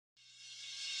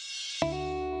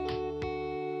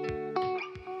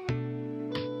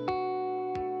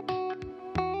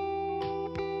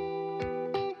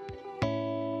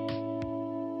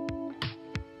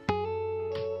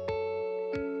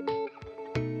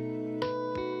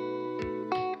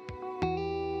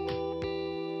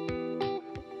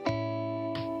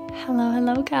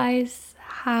Hello guys.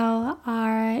 How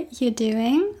are you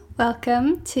doing?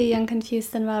 Welcome to Young,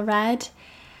 Confused and Well Read.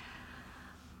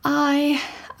 I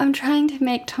am trying to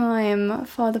make time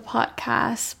for the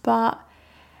podcast, but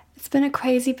it's been a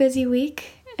crazy busy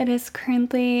week. It is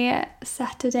currently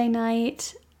Saturday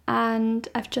night and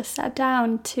I've just sat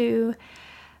down to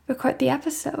record the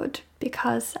episode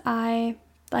because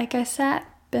like I said,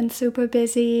 been super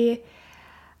busy.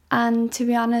 And to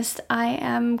be honest, I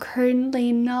am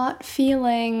currently not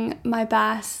feeling my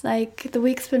best. Like, the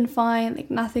week's been fine, like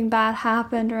nothing bad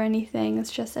happened or anything.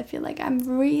 It's just I feel like I'm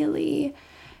really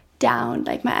down.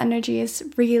 Like, my energy is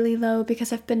really low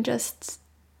because I've been just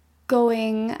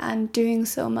going and doing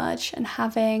so much and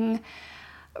having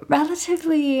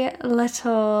relatively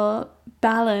little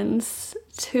balance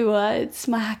towards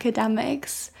my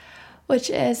academics, which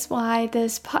is why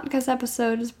this podcast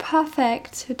episode is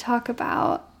perfect to talk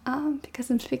about. Because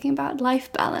I'm speaking about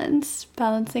life balance,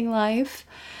 balancing life,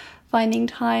 finding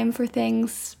time for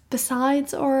things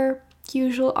besides our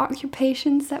usual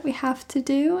occupations that we have to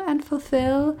do and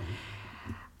fulfill.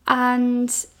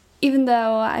 And even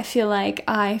though I feel like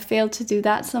I fail to do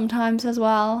that sometimes as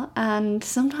well, and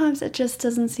sometimes it just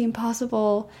doesn't seem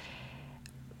possible.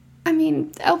 I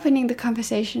mean, opening the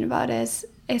conversation about it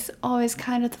is always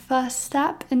kind of the first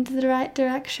step into the right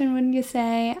direction, wouldn't you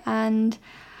say? And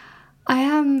I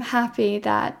am happy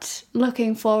that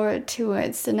looking forward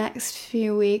towards the next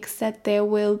few weeks that there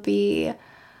will be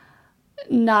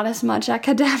not as much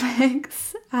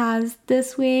academics as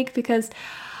this week because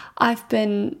I've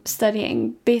been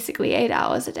studying basically 8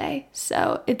 hours a day.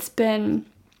 So it's been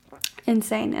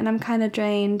insane and I'm kind of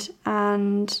drained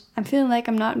and I'm feeling like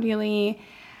I'm not really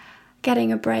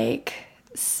getting a break.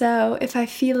 So if I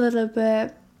feel a little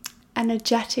bit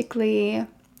energetically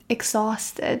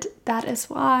exhausted, that is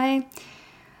why.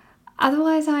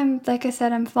 Otherwise, like I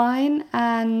said, I'm fine,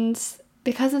 and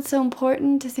because it's so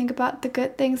important to think about the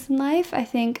good things in life, I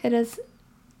think it is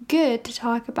good to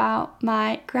talk about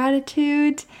my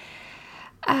gratitude.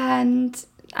 And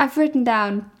I've written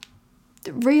down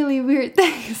really weird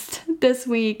things this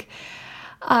week.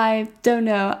 I don't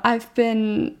know, I've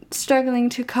been struggling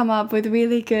to come up with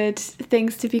really good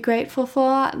things to be grateful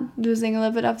for, losing a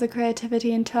little bit of the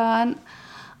creativity in turn.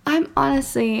 I'm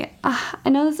honestly, I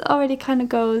know this already kind of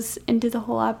goes into the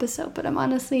whole episode, but I'm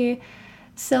honestly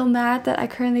so mad that I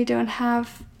currently don't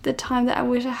have the time that I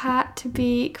wish I had to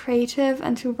be creative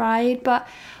and to write. But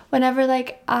whenever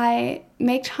like I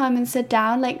make time and sit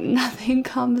down, like nothing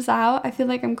comes out. I feel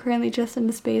like I'm currently just in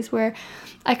a space where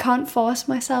I can't force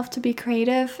myself to be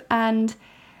creative and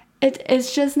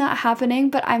it's just not happening,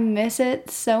 but I miss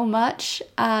it so much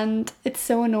and it's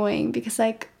so annoying because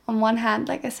like on one hand,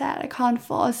 like I said, I can't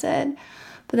force it,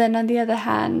 but then on the other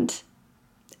hand,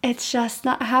 it's just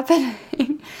not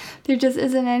happening. There just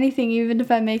isn't anything, even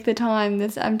if I make the time.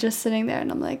 I'm just sitting there and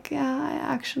I'm like, yeah, I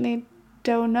actually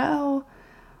don't know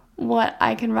what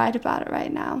I can write about it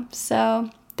right now. So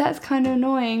that's kind of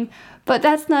annoying, but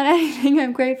that's not anything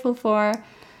I'm grateful for.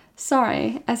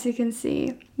 Sorry, as you can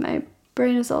see, my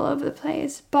brain is all over the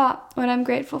place. But what I'm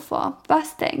grateful for,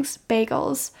 best things,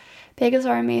 bagels. Bagels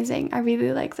are amazing. I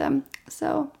really like them.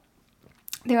 So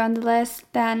they're on the list.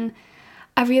 Then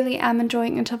I really am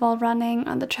enjoying interval running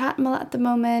on the treadmill at the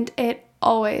moment. It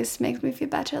always makes me feel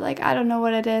better. Like, I don't know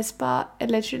what it is, but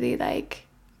it literally like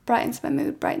brightens my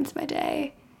mood, brightens my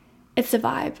day. It's a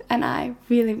vibe and I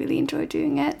really, really enjoy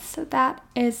doing it. So that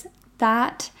is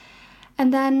that.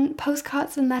 And then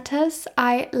postcards and letters.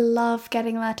 I love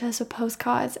getting letters or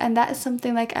postcards, and that is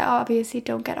something like I obviously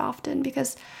don't get often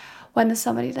because when is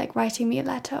somebody like writing me a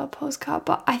letter or postcard,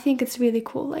 but I think it's really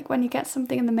cool like when you get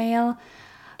something in the mail,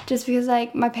 just because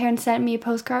like my parents sent me a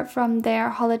postcard from their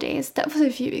holidays. That was a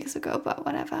few weeks ago, but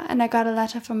whatever. And I got a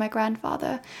letter from my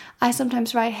grandfather. I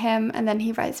sometimes write him and then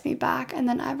he writes me back and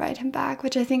then I write him back,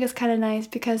 which I think is kind of nice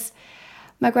because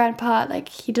my grandpa, like,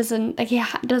 he doesn't, like, he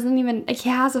doesn't even, like, he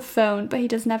has a phone, but he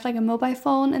doesn't have, like, a mobile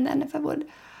phone, and then if I would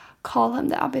call him,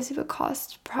 that obviously would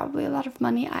cost probably a lot of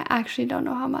money. I actually don't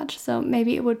know how much, so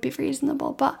maybe it would be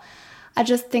reasonable, but I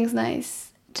just think it's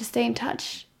nice to stay in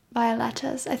touch via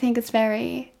letters. I think it's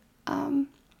very,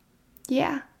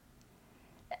 yeah.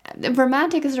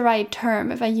 Romantic is the right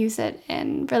term if I use it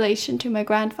in relation to my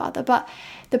grandfather, but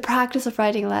the practice of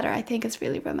writing a letter I think is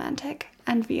really romantic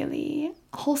and really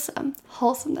wholesome.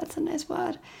 Wholesome, that's a nice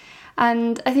word.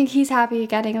 And I think he's happy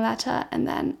getting a letter and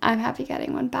then I'm happy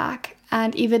getting one back.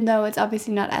 And even though it's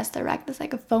obviously not as direct as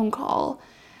like a phone call,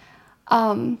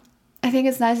 I think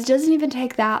it's nice. It doesn't even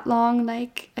take that long.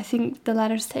 Like, I think the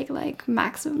letters take like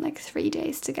maximum like 3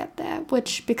 days to get there,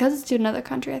 which because it's to another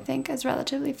country I think is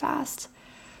relatively fast.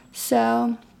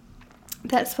 So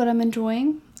that's what I'm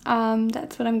enjoying.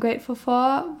 That's what I'm grateful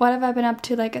for. What have I been up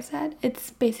to? Like I said,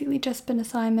 it's basically just been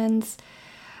assignments.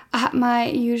 I had my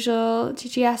usual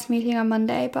GGS meeting on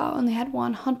Monday, but I only had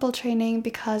one handball training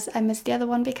because I missed the other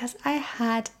one because I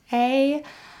had a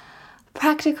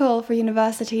practical for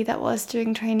university that was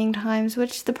during training times,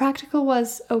 which the practical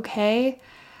was okay.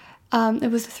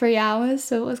 It was 3 hours,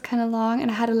 so it was kind of long, and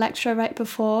I had a lecture right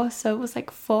before, so it was like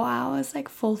 4 hours, like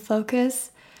full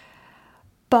focus.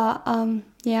 But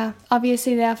yeah,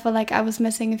 obviously therefore like I was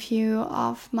missing a few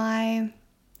of my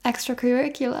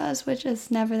extracurriculars, which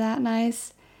is never that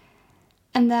nice.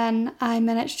 And then I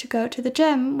managed to go to the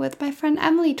gym with my friend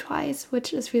Emily twice,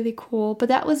 which is really cool. But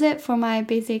that was it for my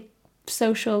basic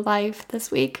social life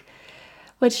this week,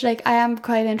 which like I am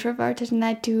quite introverted and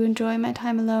I do enjoy my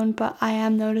time alone, but I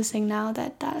am noticing now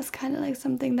that that is kind of like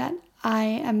something that I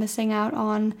am missing out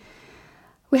on.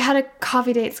 We had a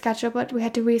coffee date scheduled, but we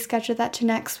had to reschedule that to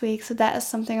next week, so that is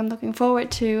something I'm looking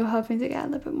forward to, hoping to get a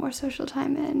little bit more social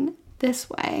time in this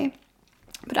way.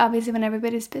 But obviously when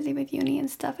everybody's busy with uni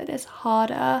and stuff, it is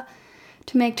harder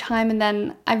to make time, and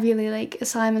then I really like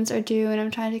assignments are due and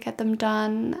I'm trying to get them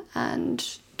done and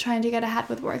trying to get ahead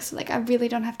with work, so like I really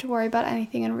don't have to worry about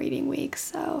anything in reading week.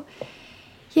 So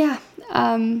yeah,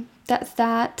 that's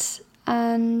that,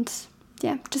 and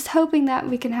yeah, just hoping that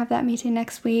we can have that meeting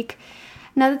next week.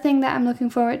 Another thing that I'm looking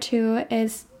forward to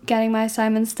is getting my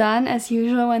assignments done. As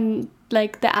usual, when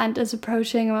like the end is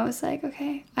approaching, I'm always like,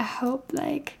 okay, I hope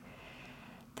like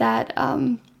that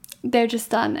they're just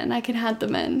done and I can hand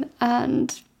them in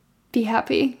and be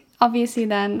happy. Obviously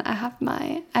then I have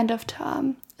my end of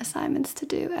term assignments to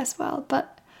do as well,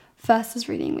 but first is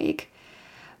reading week,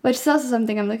 which is also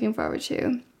something I'm looking forward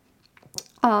to,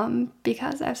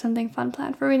 because I have something fun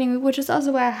planned for reading week, which is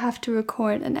also where I have to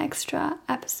record an extra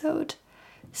episode,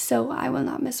 so I will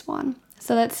not miss one.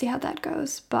 So let's see how that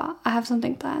goes, but I have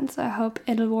something planned, so I hope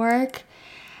it'll work.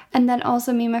 And then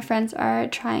also me and my friends are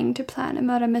trying to plan a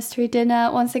murder mystery dinner.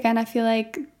 Once again, I feel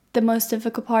like the most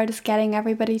difficult part is getting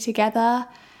everybody together,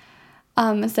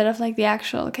 instead of like the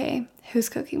actual, okay, who's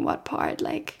cooking what part,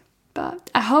 like. But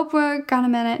I hope we're gonna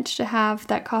manage to have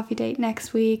that coffee date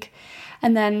next week,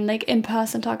 and then like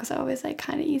in-person talk is always like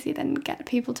kind of easy, then get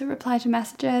people to reply to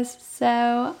messages.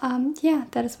 So yeah,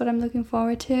 that is what I'm looking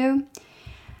forward to.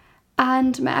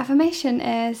 And my affirmation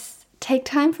is take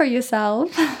time for yourself.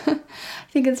 I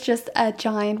think it's just a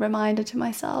giant reminder to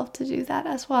myself to do that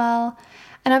as well.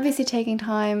 And obviously taking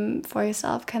time for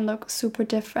yourself can look super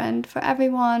different for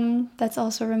everyone. That's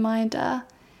also a reminder.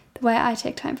 The way I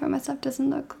take time for myself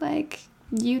doesn't look like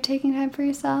you taking time for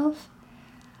yourself.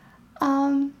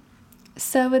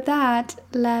 So with that,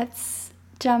 let's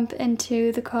jump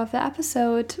into the core of the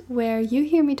episode, where you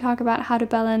hear me talk about how to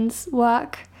balance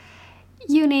work,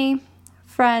 uni,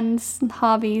 friends, and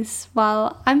hobbies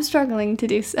while I'm struggling to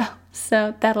do so.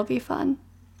 So that'll be fun.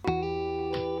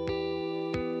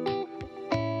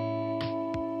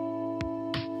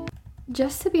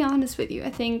 Just to be honest with you,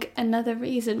 I think another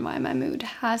reason why my mood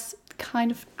has kind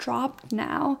of dropped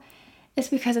now is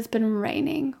because it's been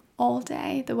raining all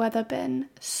day. The weather been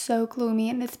so gloomy,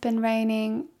 and it's been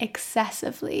raining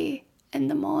excessively in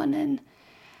the morning.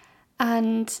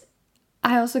 And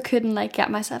I also couldn't like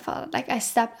get myself out. Like I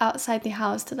stepped outside the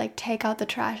house to like take out the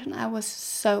trash and I was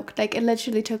soaked. Like it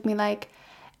literally took me like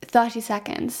 30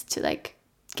 seconds to like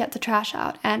get the trash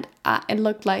out, and it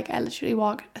looked like I literally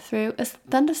walked through a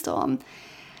thunderstorm.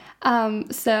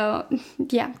 So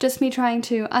yeah, just me trying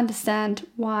to understand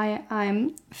why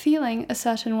I'm feeling a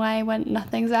certain way when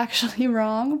nothing's actually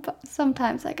wrong. But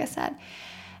sometimes, like I said,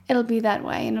 it'll be that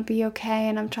way and it'll be okay,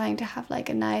 and I'm trying to have like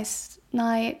a nice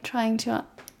night, trying to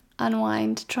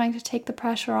unwind, trying to take the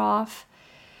pressure off,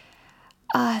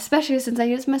 especially since I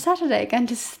used my Saturday again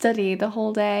to study the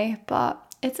whole day. But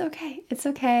it's okay.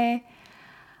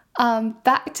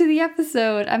 Back to the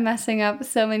episode. I'm messing up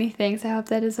so many things. I hope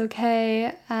that is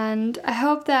okay, and I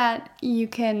hope that you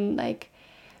can like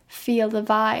feel the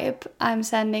vibe I'm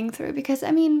sending through, because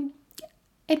I mean,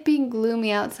 it being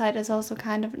gloomy outside is also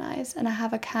kind of nice, and I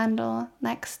have a candle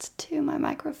next to my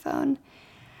microphone,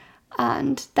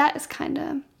 and that's kind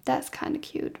of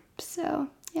cute. So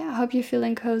yeah, I hope you're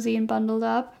feeling cozy and bundled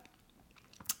up.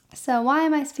 So why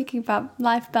am I speaking about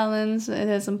life balance? It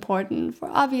is important for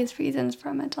obvious reasons,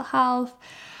 for mental health,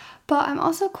 but I'm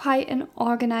also quite an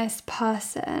organized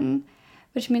person,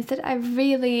 which means that I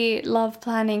really love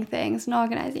planning things and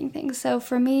organizing things. So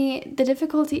for me, the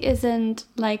difficulty isn't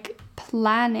like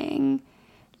planning,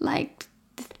 like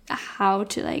how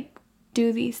to like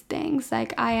do these things.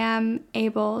 Like I am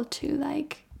able to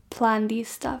like plan these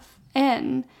stuff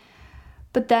in,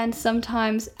 but then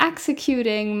sometimes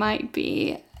executing might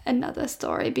be another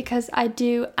story, because I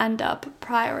do end up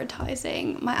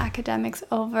prioritizing my academics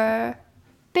over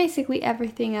basically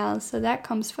everything else. So that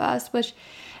comes first, which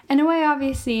in a way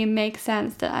obviously makes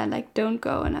sense, that I like don't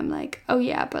go and I'm like, oh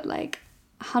yeah, but like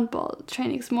handball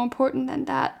training is more important than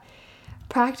that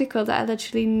practical that I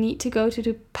literally need to go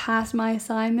to pass my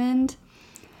assignment.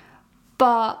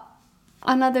 But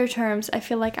on other terms, I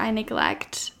feel like I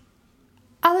neglect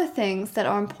other things that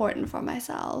are important for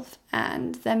myself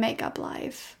and that make up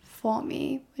life for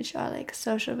me, which are like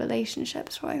social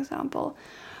relationships, for example,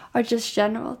 or just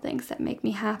general things that make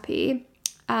me happy.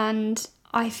 And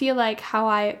I feel like how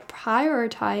I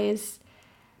prioritize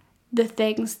the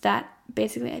things that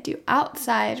basically I do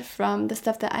outside from the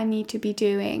stuff that I need to be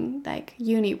doing, like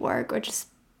uni work or just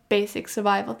basic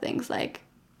survival things like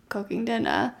cooking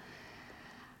dinner,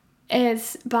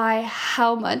 is by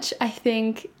how much I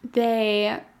think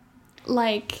they,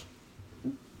 like,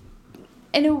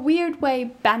 in a weird way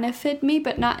benefit me,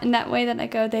 but not in that way that I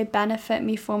go, they benefit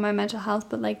me for my mental health,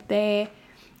 but like they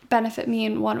benefit me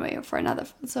in one way or for another.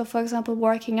 So for example,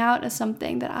 working out is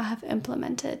something that I have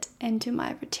implemented into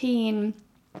my routine,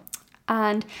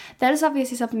 and that is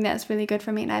obviously something that's really good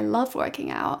for me, and I love working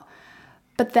out.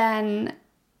 But then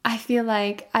I feel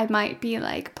like I might be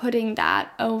like putting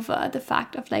that over the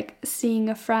fact of like seeing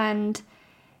a friend,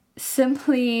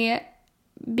 simply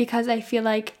because I feel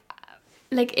like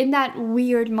in that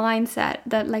weird mindset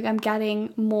that like I'm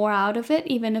getting more out of it,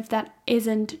 even if that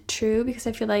isn't true, because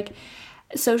I feel like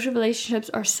social relationships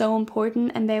are so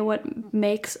important and they're what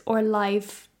makes our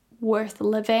life worth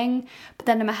living. But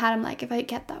then in my head I'm like, if I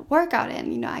get that workout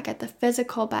in, you know, I get the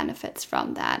physical benefits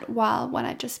from that, while when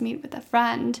I just meet with a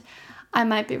friend, I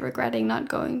might be regretting not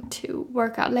going to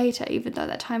work out later, even though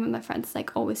that time with my friends is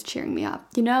like always cheering me up.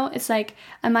 You know, it's like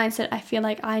a mindset I feel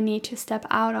like I need to step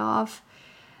out of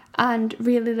and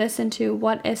really listen to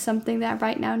what is something that I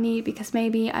right now need, because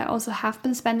maybe I also have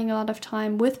been spending a lot of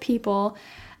time with people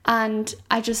and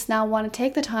I just now want to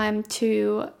take the time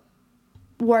to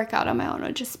work out on my own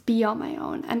or just be on my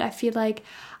own. And I feel like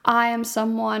I am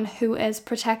someone who is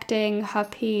protecting her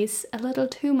peace a little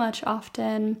too much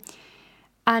often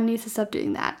and needs to stop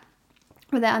doing that.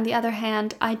 But then on the other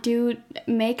hand, I do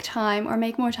make time or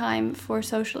make more time for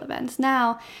social events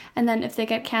now. And then if they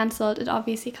get cancelled, it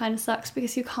obviously kind of sucks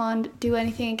because you can't do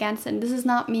anything against it. And this is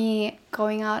not me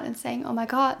going out and saying, oh my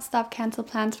God, stop cancel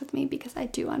plans with me, because I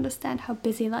do understand how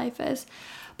busy life is.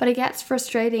 But it gets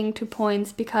frustrating to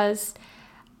points because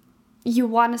you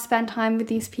want to spend time with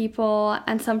these people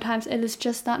and sometimes it is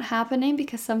just not happening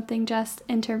because something just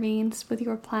intervenes with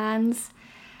your plans.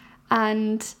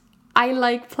 And I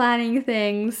like planning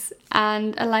things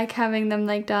and I like having them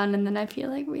like done, and then I feel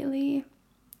like really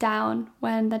down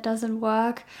when that doesn't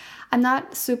work. I'm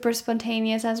not super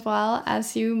spontaneous, as well,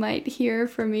 as you might hear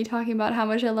from me talking about how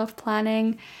much I love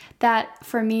planning. That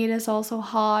for me it is also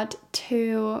hard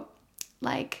to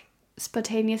like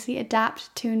spontaneously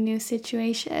adapt to a new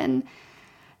situation.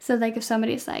 So like if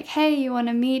somebody's like, hey, you want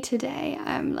to meet today?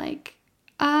 I'm like,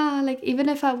 like even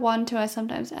if I want to, I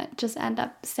sometimes just end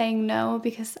up saying no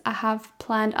because I have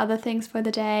planned other things for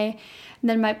the day, and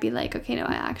then might be like, okay, no,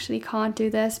 I actually can't do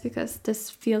this because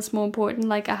this feels more important,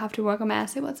 like I have to work on my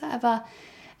essay whatsoever,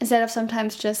 instead of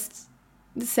sometimes just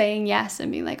saying yes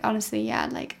and being like, honestly, yeah,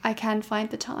 like I can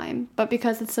find the time, but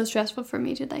because it's so stressful for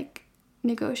me to like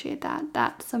negotiate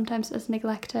that sometimes is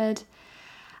neglected.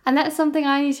 And that's something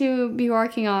I need to be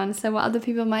working on. So what other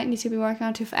people might need to be working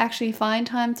on to actually find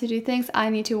time to do things, I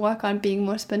need to work on being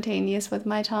more spontaneous with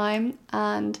my time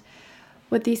and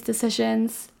with these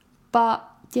decisions. But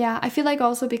yeah, I feel like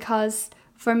also because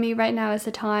for me right now is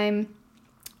a time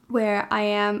where I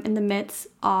am in the midst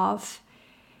of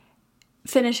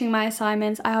finishing my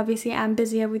assignments. I obviously am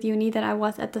busier with uni than I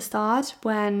was at the start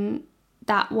when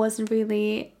that wasn't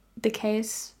really the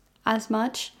case as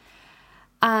much.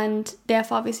 And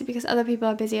therefore, obviously, because other people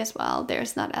are busy as well,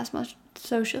 there's not as much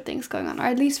social things going on, or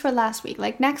at least for last week.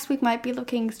 Like next week might be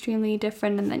looking extremely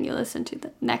different, and then you listen to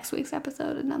the next week's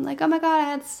episode and I'm like, oh my God, I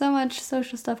had so much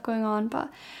social stuff going on. But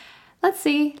let's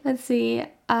see.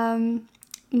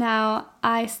 Now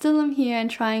I still am here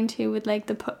and trying to, with like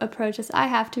the approaches I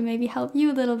have, to maybe help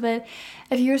you a little bit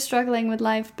if you're struggling with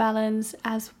life balance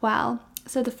as well.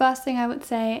 So the first thing I would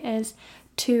say is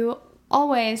to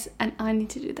always, and I need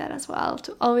to do that as well,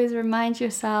 to always remind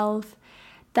yourself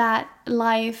that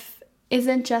life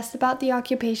isn't just about the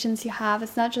occupations you have.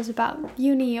 It's not just about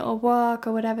uni or work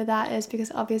or whatever that is,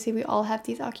 because obviously we all have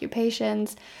these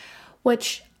occupations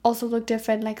which also look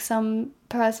different. Like some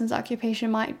person's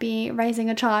occupation might be raising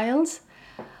a child,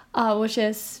 which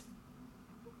is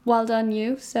well done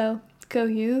you, so go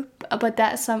you. But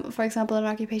that's for example, an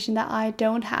occupation that I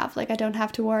don't have. Like, I don't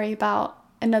have to worry about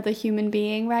another human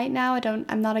being right now.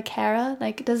 I'm not a carer.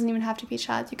 Like, it doesn't even have to be a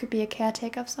child. You could be a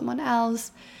caretaker of someone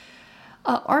else.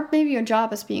 Or maybe your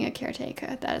job is being a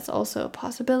caretaker. That is also a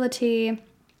possibility.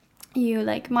 You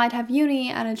like might have uni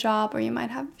and a job, or you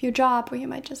might have your job, or you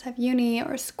might just have uni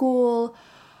or school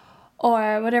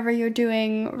or whatever you're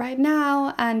doing right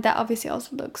now. And that obviously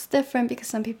also looks different because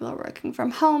some people are working from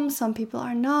home, some people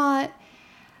are not.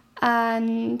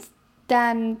 And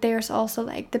then there's also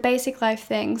like the basic life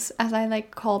things, as I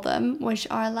like call them, which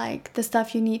are like the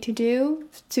stuff you need to do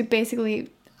to basically,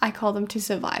 I call them to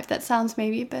survive. That sounds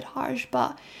maybe a bit harsh,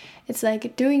 but it's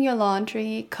like doing your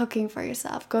laundry, cooking for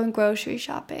yourself, going grocery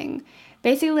shopping,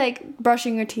 basically like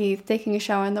brushing your teeth, taking a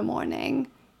shower in the morning,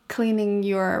 cleaning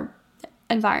your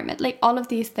environment, like all of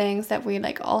these things that we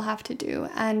like all have to do.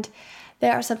 And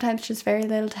there are sometimes just very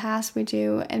little tasks we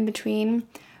do in between.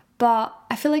 But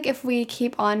I feel like if we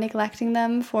keep on neglecting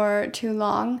them for too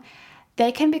long,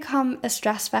 they can become a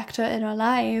stress factor in our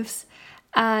lives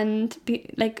and be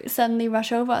like suddenly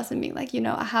rush over us and be like,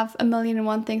 I have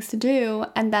 1,000,001 things to do,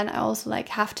 and then I also like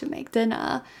have to make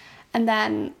dinner. And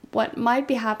then what might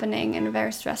be happening in a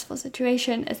very stressful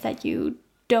situation is that you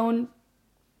don't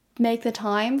make the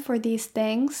time for these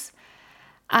things.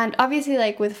 And obviously,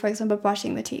 like with, for example,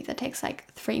 brushing the teeth, it takes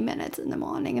like 3 minutes in the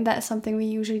morning, and that is something we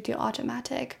usually do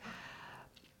automatic.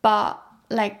 But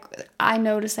like I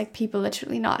notice like people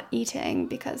literally not eating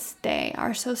because they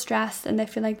are so stressed and they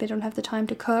feel like they don't have the time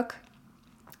to cook.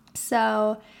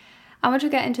 So I want to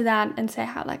get into that and say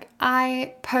how like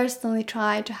I personally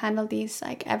try to handle these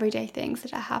like everyday things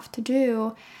that I have to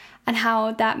do and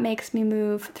how that makes me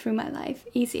move through my life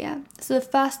easier. So the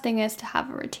first thing is to have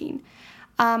a routine.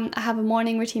 I have a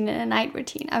morning routine and a night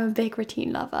routine. I'm a big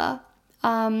routine lover.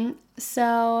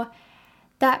 So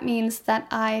that means that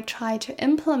I try to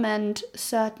implement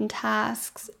certain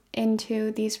tasks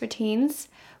into these routines,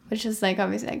 which is like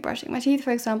obviously like brushing my teeth,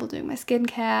 for example, doing my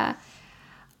skincare,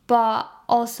 but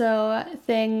also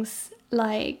things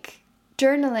like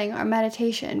journaling or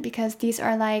meditation, because these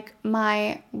are like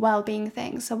my well-being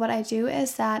things. So what I do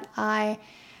is that I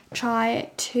try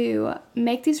to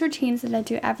make these routines that I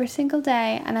do every single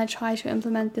day, and I try to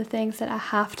implement the things that I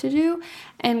have to do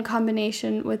in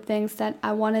combination with things that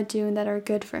I want to do and that are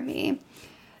good for me.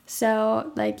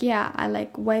 So like, yeah, I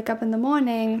like wake up in the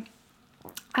morning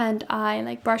and I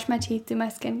like brush my teeth, do my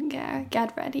skincare,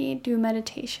 get ready, do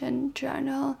meditation,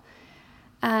 journal,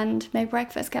 and make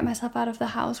breakfast, get myself out of the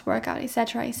house, work out,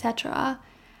 etc., etc.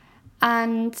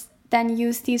 And then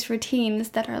use these routines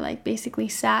that are like basically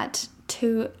set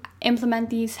to implement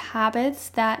these habits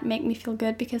that make me feel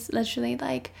good. Because literally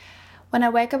like when I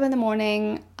wake up in the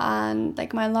morning and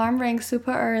like my alarm rings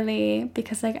super early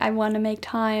because like I want to make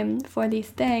time for these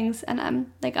things and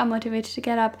I'm motivated to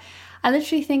get up, I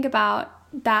literally think about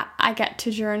that I get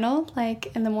to journal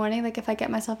like in the morning. Like if I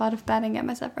get myself out of bed and get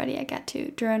myself ready, I get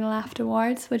to journal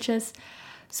afterwards, which is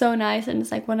so nice. And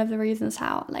it's like one of the reasons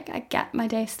how like I get my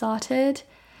day started.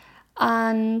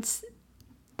 And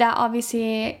that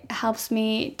obviously helps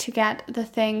me to get the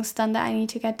things done that I need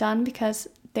to get done because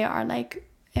they are like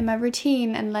in my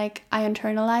routine and like I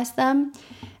internalize them.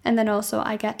 And then also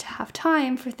I get to have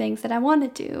time for things that I want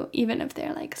to do, even if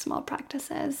they're like small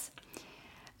practices.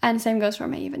 And same goes for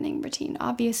my evening routine,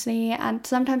 obviously. And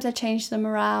sometimes I change them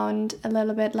around a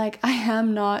little bit. Like I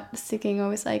am not sticking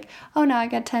always like, oh no, I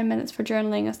get 10 minutes for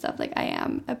journaling and stuff. Like I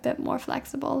am a bit more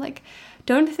flexible. Like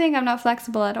don't think I'm not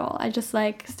flexible at all. I just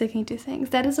like sticking to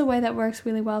things. That is a way that works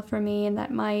really well for me, and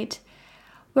that might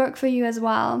work for you as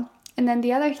well. And then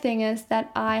the other thing is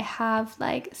that I have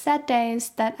like set days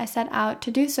that I set out to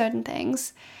do certain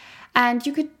things. And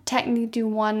you could technically do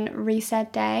one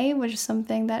reset day, which is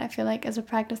something that I feel like is a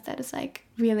practice that is like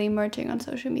really emerging on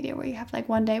social media, where you have like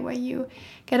one day where you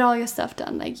get all your stuff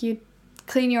done. Like you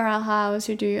clean your house,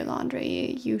 you do your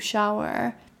laundry, you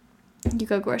shower, you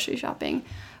go grocery shopping.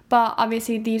 But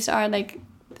obviously these are like,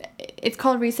 it's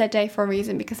called reset day for a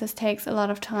reason, because this takes a lot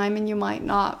of time and you might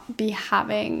not be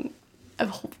having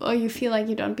or you feel like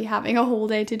you don't be having a whole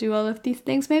day to do all of these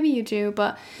things. Maybe you do,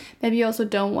 but maybe you also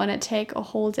don't want to take a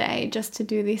whole day just to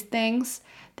do these things.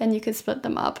 Then you could split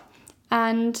them up.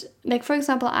 And like, for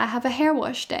example, I have a hair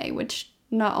wash day, which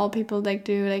not all people like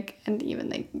do, like, and even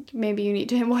like maybe you need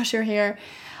to wash your hair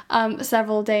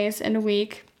several days in a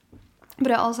week.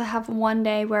 But I also have one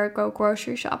day where I go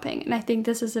grocery shopping. And I think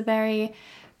this is a very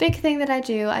big thing that I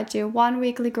do. I do one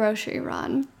weekly grocery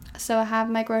run. So I have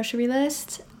my grocery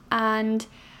list, and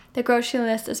the grocery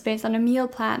list is based on a meal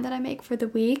plan that I make for the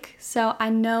week. So I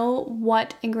know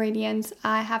what ingredients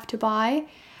I have to buy.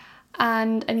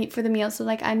 and I eat for the meal. So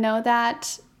like I know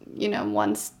that, you know,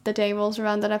 once the day rolls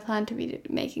around that I plan to be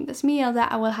making this meal,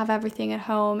 that I will have everything at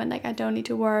home and like I don't need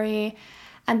to worry.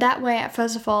 And that way,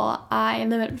 first of all, I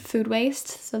limit food waste.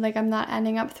 So like I'm not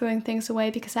ending up throwing things away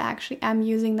because I actually am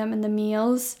using them in the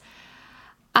meals.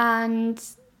 And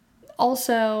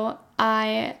also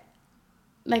I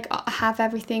like have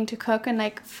everything to cook and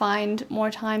like find more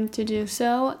time to do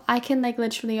so. I can like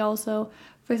literally also,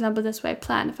 for example, this way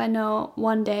plan. If I know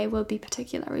one day will be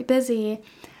particularly busy,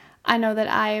 I know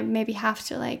that I maybe have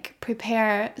to like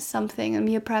prepare something and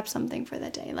meal prep something for the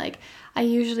day. Like I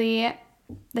usually,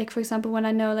 like for example, when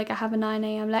I know like I have a 9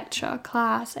 a.m. lecture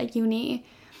class at uni,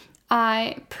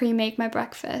 I pre-make my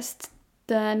breakfast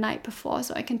the night before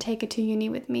so I can take it to uni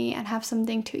with me and have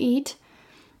something to eat.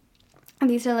 And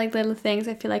these are like little things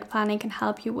I feel like planning can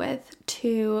help you with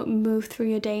to move through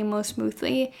your day more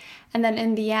smoothly. And then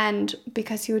in the end,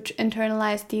 because you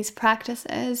internalize these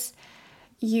practices,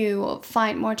 you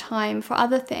find more time for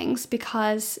other things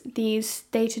because these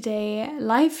day-to-day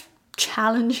life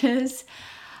challenges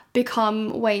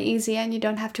become way easier and you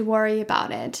don't have to worry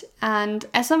about it. And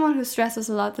as someone who stresses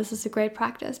a lot, this is a great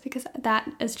practice because that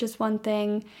is just one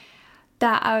thing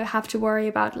that I have to worry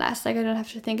about less. Like I don't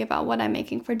have to think about what I'm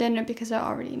making for dinner because I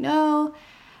already know.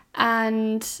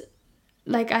 And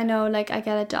like I know like I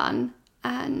get it done.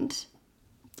 And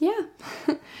yeah.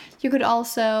 You could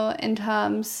also, in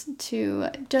terms to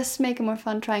just make it more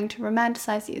fun, trying to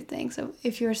romanticize these things. So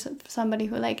if you're somebody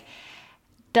who like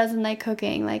doesn't like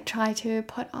cooking, like try to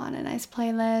put on a nice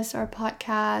playlist or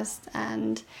podcast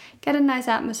and get a nice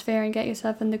atmosphere and get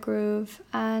yourself in the groove.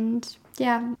 And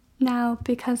yeah, now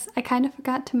because I kind of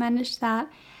forgot to manage that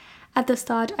at the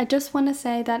start, I just want to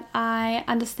say that I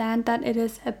understand that it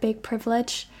is a big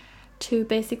privilege to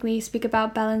basically speak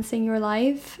about balancing your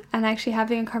life and actually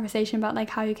having a conversation about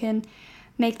like how you can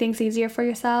make things easier for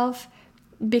yourself,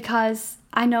 because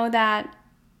I know that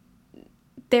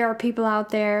there are people out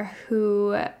there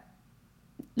who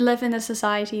live in a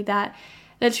society that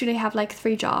literally have like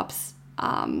 3 jobs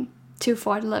to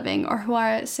afford a living, or who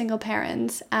are single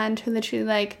parents and who literally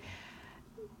like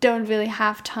don't really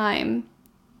have time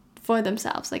for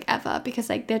themselves like ever, because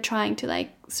like they're trying to like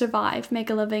survive,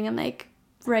 make a living and like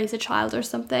raise a child or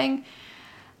something.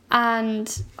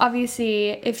 And obviously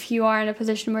if you are in a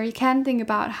position where you can think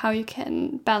about how you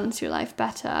can balance your life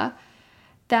better,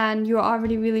 then you're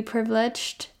already really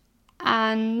privileged.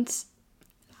 And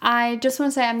I just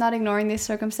want to say I'm not ignoring these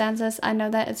circumstances. I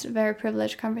know that it's a very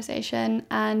privileged conversation,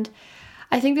 and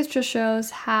I think this just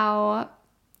shows how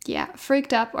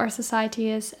freaked up our society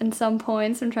is in some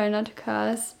points. I'm trying not to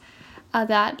curse.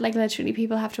 That like literally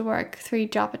people have to work 3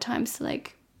 jobs at times to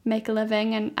like make a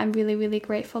living, and I'm really, really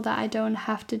grateful that I don't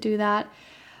have to do that.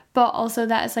 But also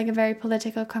that is like a very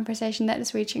political conversation that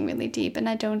is reaching really deep, and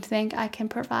I don't think I can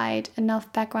provide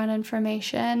enough background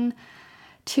information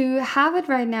to have it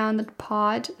right now in the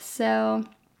pod. So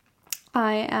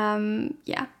I'm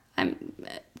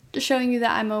showing you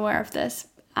that I'm aware of this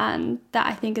and that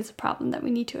I think it's a problem that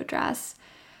we need to address.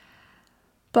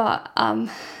 But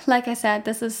like I said,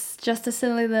 this is just a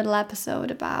silly little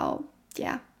episode about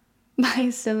my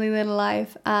silly little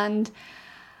life, and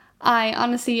I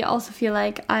honestly also feel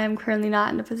like I am currently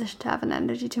not in a position to have an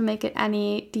energy to make it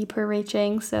any deeper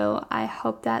reaching, so I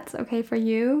hope that's okay for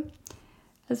you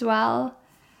as well.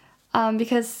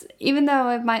 Because even though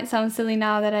it might sound silly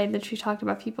now that I literally talked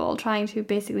about people trying to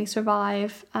basically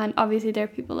survive, and obviously there are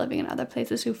people living in other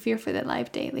places who fear for their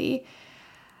life daily,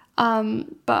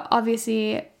 but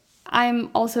obviously I'm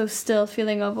also still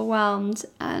feeling overwhelmed,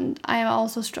 and I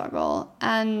also struggle,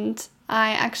 and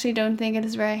I actually don't think it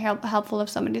is very helpful if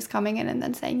somebody's coming in and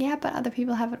then saying, yeah, but other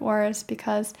people have it worse,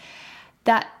 because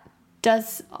that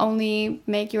does only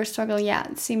make your struggle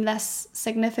seem less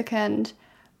significant.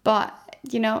 But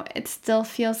you know, it still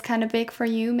feels kind of big for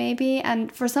you maybe,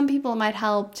 and for some people it might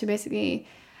help to basically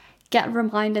get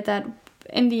reminded that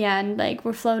in the end, like,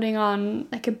 we're floating on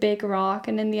like a big rock,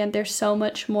 and in the end there's so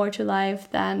much more to life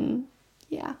than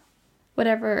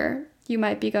whatever you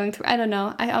might be going through. I don't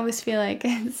know, I always feel like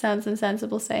it sounds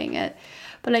insensible saying it,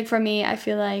 but like for me, I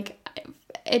feel like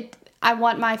I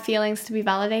want my feelings to be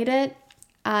validated,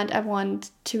 and I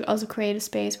want to also create a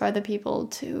space for other people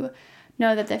to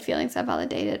know that their feelings are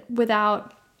validated,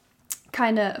 without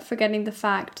kind of forgetting the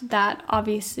fact that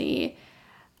obviously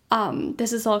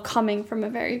this is all coming from a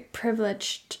very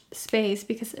privileged space.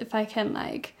 Because if I can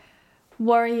like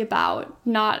worry about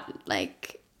not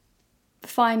like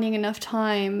finding enough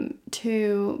time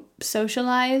to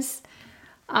socialize,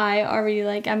 I already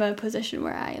like am in a position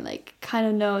where I like kind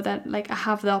of know that like I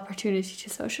have the opportunity to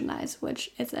socialize,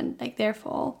 which isn't like their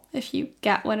fault, if you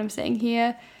get what I'm saying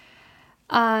here.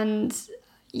 And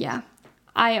yeah,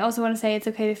 I also want to say it's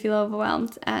okay to feel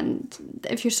overwhelmed, and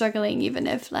if you're struggling, even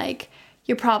if like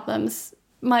your problems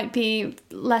might be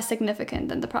less significant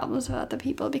than the problems of other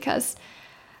people, because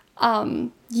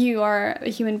you are a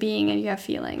human being and you have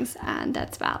feelings, and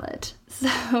that's valid.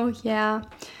 So yeah.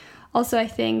 Also, I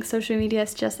think social media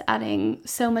is just adding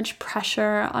so much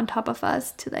pressure on top of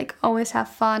us to like always have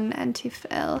fun and to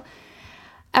fill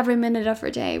every minute of our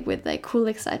day with like cool,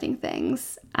 exciting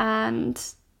things. And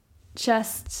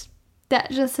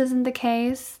that just isn't the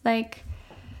case. Like,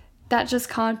 that just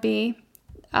can't be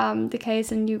the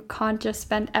case, and you can't just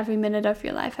spend every minute of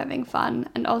your life having fun.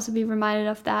 And also be reminded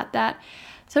of that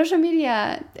social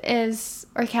media is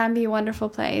or can be a wonderful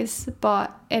place,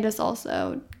 but it is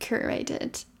also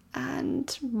curated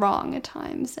and wrong at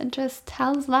times, and just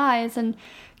tells lies and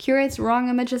curates wrong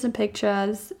images and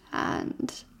pictures.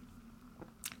 And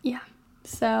yeah,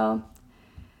 so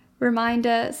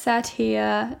reminder set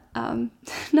here,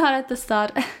 not at the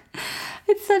start.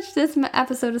 This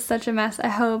episode is such a mess. I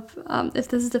hope if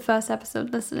this is the first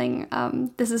episode listening,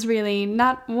 this is really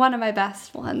not one of my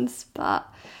best ones, but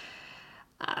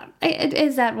it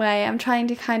is that way. I'm trying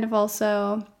to kind of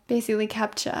also basically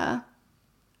capture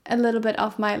a little bit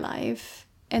of my life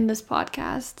in this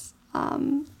podcast,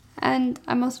 and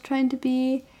I'm also trying to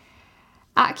be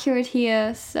accurate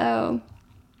here. So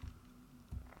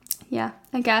yeah,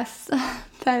 I guess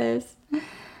that is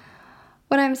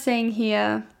what I'm saying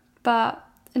here. But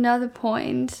another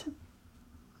point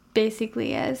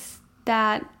basically is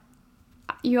that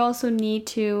you also need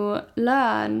to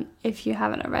learn, if you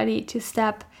haven't already, to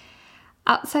step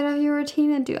outside of your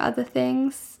routine and do other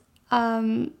things.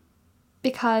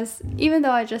 Because even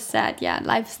though I just said, yeah,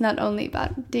 life's not only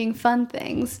about doing fun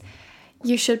things,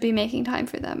 you should be making time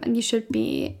for them, and you should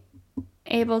be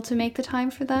able to make the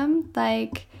time for them.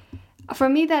 Like, for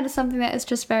me, that is something that is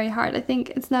just very hard. I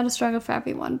think it's not a struggle for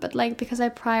everyone, but like, because I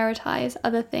prioritize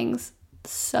other things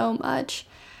so much,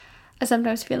 I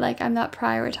sometimes feel like I'm not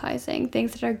prioritizing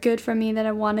things that are good for me, that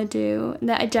I want to do,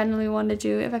 that I genuinely want to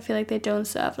do, if I feel like they don't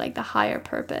serve like the higher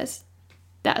purpose.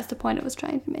 That is the point I was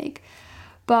trying to make.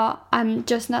 But I'm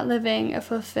just not living a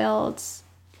fulfilled,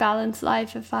 balanced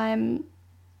life if I'm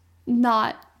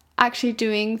not actually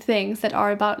doing things that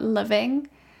are about living.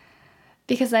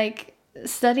 Because like,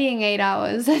 studying 8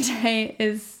 hours a day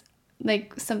is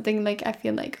like something like I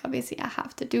feel like obviously I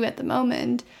have to do at the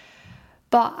moment,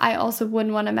 but I also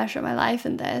wouldn't want to measure my life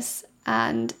in this.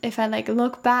 And if I like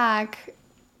look back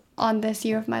on this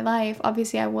year of my life,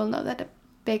 obviously I will know that a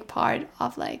big part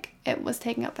of like it was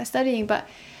taken up by studying. But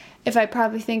if I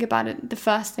probably think about it, the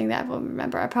first thing that I will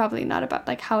remember are probably not about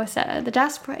like how I sat at the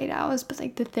desk for 8 hours, but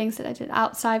like the things that I did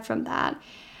outside from that.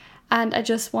 And I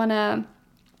just want to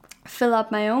fill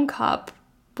up my own cup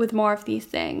with more of these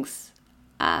things,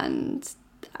 and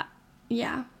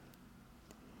yeah,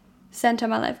 center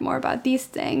my life more about these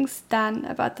things than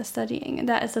about the studying. And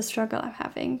that is a struggle I'm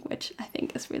having, which I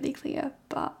think is really clear.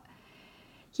 But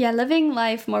yeah, living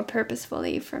life more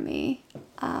purposefully for me,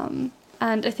 and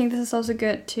I think this is also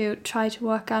good to try to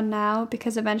work on now,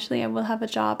 because eventually I will have a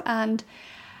job, and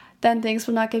then things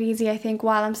will not get easy. I think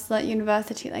while I'm still at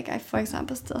university, like I, for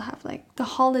example, still have like the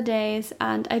holidays,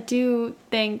 and I do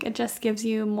think it just gives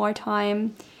you more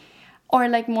time or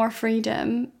like more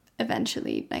freedom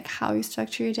eventually, like how you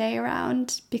structure your day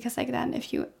around. Because like then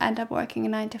if you end up working a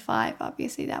 9 to 5,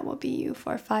 obviously that will be you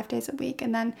for 5 days a week,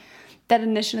 and then that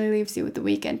initially leaves you with the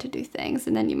weekend to do things,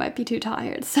 and then you might be too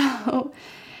tired. So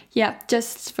yeah,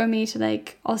 just for me to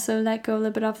like also let go a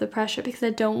little bit of the pressure, because I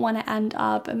don't want to end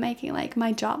up making like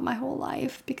my job my whole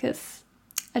life, because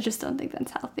I just don't think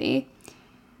that's healthy.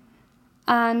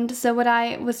 And so what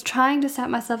I was trying to set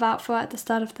myself out for at the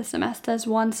start of the semester is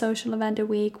 1 social event a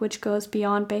week, which goes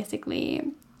beyond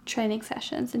basically training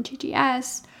sessions and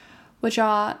TGS, which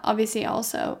are obviously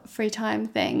also free time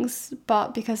things,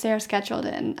 but because they are scheduled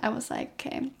in, I was like,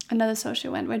 okay, another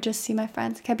social event where I just see my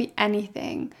friends. It can be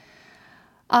anything.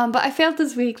 But I failed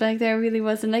this week. Like, there really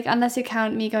wasn't, like, unless you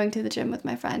count me going to the gym with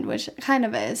my friend, which kind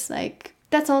of is like,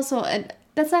 that's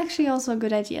actually also a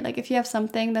good idea. Like, if you have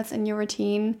something that's in your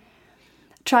routine,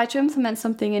 try to implement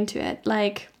something into it.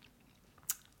 Like,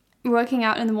 working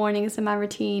out in the morning is in my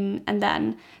routine, and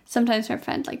then sometimes my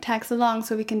friend like tags along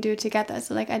so we can do it together.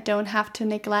 So like I don't have to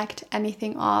neglect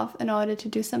anything off in order to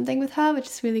do something with her, which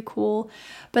is really cool.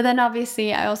 But then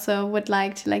obviously I also would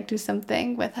like to like do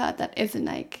something with her that isn't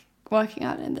like working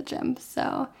out in the gym.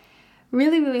 So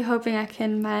really hoping I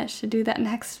can manage to do that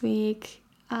next week.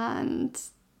 And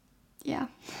yeah,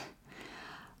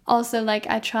 also like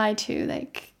I try to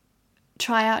like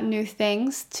try out new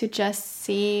things to just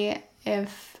see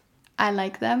if I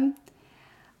like them.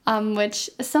 which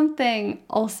is something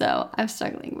also I'm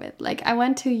struggling with. Like, I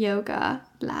went to yoga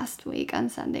last week on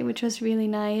Sunday, which was really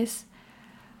nice.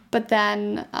 But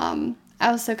then I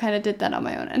also kind of did that on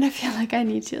my own. And I feel like I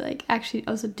need to like actually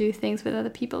also do things with other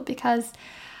people, because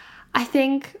I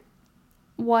think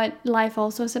what life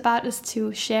also is about is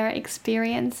to share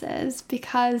experiences,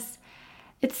 because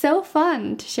it's so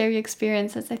fun to share your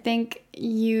experiences. I think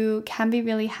you can be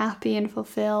really happy and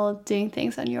fulfilled doing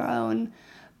things on your own.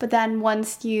 But then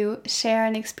once you share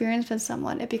an experience with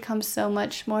someone, it becomes so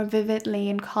much more vividly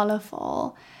and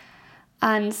colorful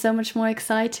and so much more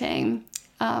exciting.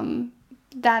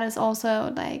 That is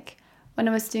also like when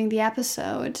I was doing the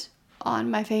episode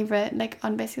on my favorite, like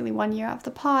on basically 1 year of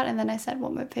the pod, and then I said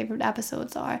what my favorite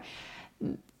episodes are.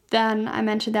 Then I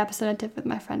mentioned the episode I did with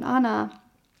my friend Anna,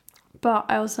 but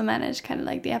I also managed kind of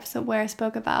like the episode where I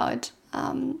spoke about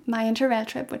my Interrail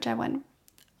trip, which I went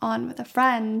on with a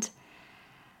friend.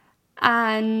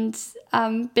 And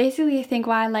basically I think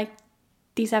why I like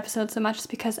these episodes so much is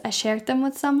because I shared them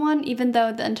with someone, even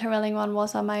though the Interrailing one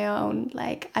was on my own.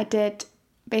 Like, I did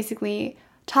basically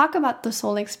talk about the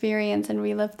soul experience and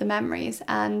relive the memories,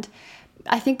 and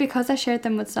I think because I shared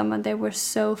them with someone, they were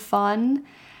so fun.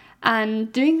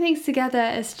 And doing things together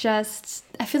is just,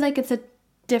 I feel like it's a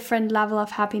different level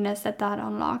of happiness that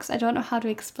unlocks. I don't know how to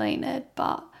explain it,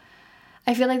 but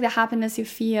I feel like the happiness you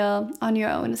feel on your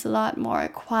own is a lot more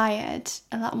quiet,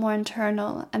 a lot more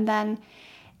internal, and then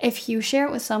if you share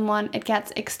it with someone, it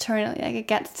gets externally, like it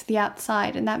gets to the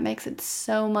outside, and that makes it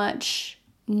so much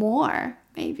more,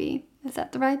 maybe. Is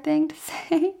that the right thing to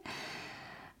say?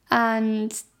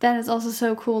 And then it's also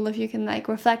so cool if you can like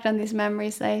reflect on these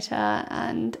memories later.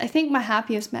 And I think my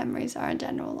happiest memories are in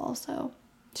general also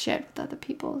shared with other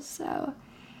people. So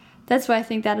that's why I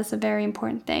think that is a very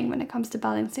important thing when it comes to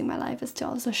balancing my life, is to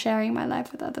also sharing my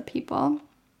life with other people.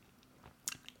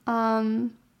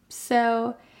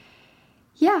 So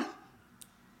yeah,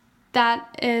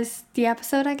 that is the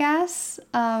episode, I guess.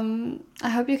 I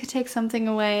hope you could take something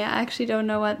away. I actually don't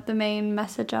know what the main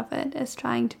message of it is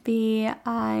trying to be.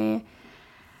 I'm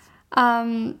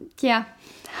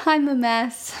a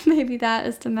mess. Maybe that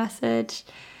is the message.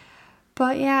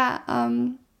 But yeah,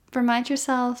 remind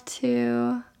yourself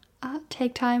to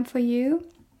take time for you,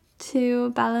 to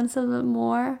balance a little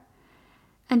more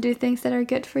and do things that are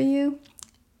good for you.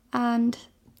 And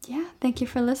yeah, thank you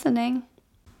for listening.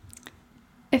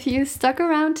 If you stuck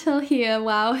around till here,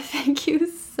 wow, thank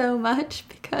you so much,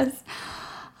 because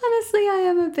honestly, I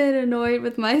am a bit annoyed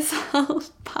with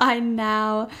myself by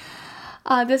now.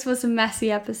 This was a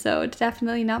messy episode,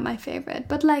 definitely not my favorite,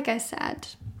 but like I said,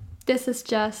 this is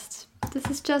just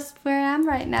where I am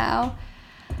right now,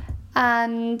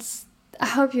 and I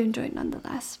hope you enjoyed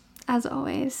nonetheless, as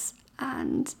always.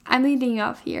 And I'm leading you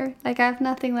off here. Like, I have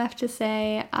nothing left to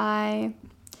say.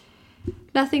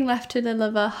 Nothing left to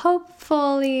deliver.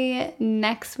 Hopefully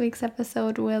next week's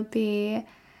episode will be a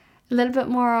little bit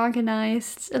more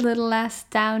organized, a little less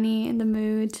downy in the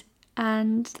mood,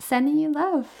 and sending you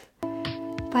love.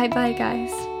 Bye bye,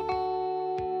 guys.